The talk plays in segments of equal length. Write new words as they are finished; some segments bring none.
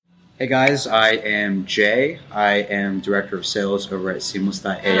Hey guys, I am Jay. I am Director of Sales over at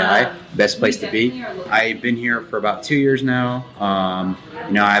Seamless.ai, best place to be. I've been here for about 2 years now. I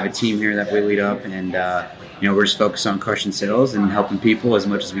have a team here that we lead up, and we're just focused on crushing sales and helping people as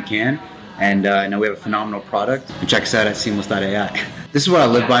much as we can. And I know we have a phenomenal product. Check us out at Seamless.ai. This is what I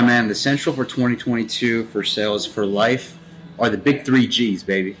live by, man. The central for 2022 for sales for life are the big 3 G's,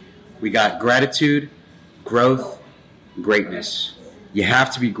 baby. We got gratitude, growth, greatness. You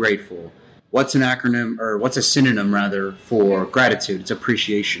have to be grateful. What's an acronym, or what's a synonym rather, for gratitude? It's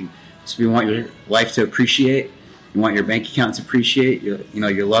appreciation. So if you want your life to appreciate, you want your bank account to appreciate,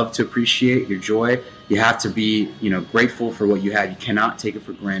 your love to appreciate, your joy, you have to be, grateful for what you have. You cannot take it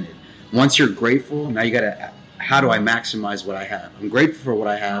for granted. Once you're grateful, now you gotta, how do I maximize what I have? I'm grateful for what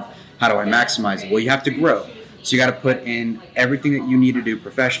I have. How do I maximize it? Well, you have to grow. So you got to put in everything that you need to do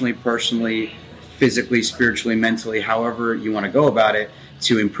professionally, personally, physically, spiritually, mentally, however you want to go about it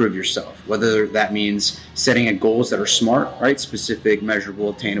to improve yourself. Whether that means setting goals that are smart, right? Specific,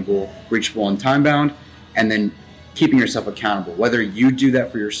 measurable, attainable, reachable, and time-bound, and then keeping yourself accountable. Whether you do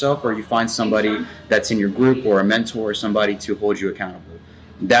that for yourself or you find somebody that's in your group or a mentor or somebody to hold you accountable.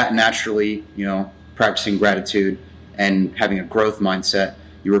 That naturally, practicing gratitude and having a growth mindset,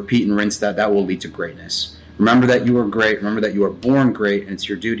 you repeat and rinse that will lead to greatness. Remember that you are great. Remember that you are born great, and it's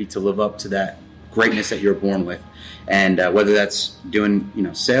your duty to live up to that greatness that you're born with. And whether that's doing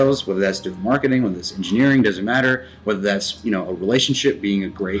sales, whether that's doing marketing, whether that's engineering, doesn't matter. Whether that's a relationship, being a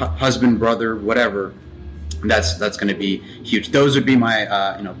great husband, brother, whatever, that's going to be huge. Those would be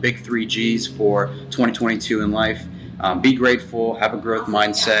my big 3 G's for 2022 in life. Be grateful, have a growth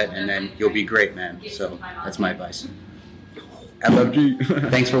mindset, and then you'll be great, man. So that's my advice. LFG.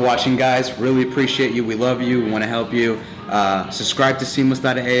 Thanks for watching, guys. Really appreciate you. We love you. We want to help you. Subscribe to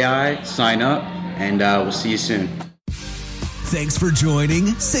Seamless.ai. Sign up, and we'll see you soon. Thanks for joining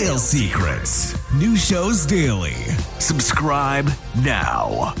Sales Secrets. New shows daily. Subscribe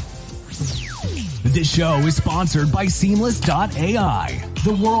now. This show is sponsored by Seamless.ai,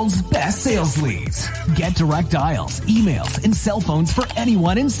 the world's best sales leads. Get direct dials, emails, and cell phones for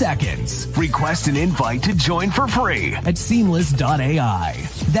anyone in seconds. Request an invite to join for free at Seamless.ai.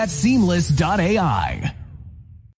 That's Seamless.ai.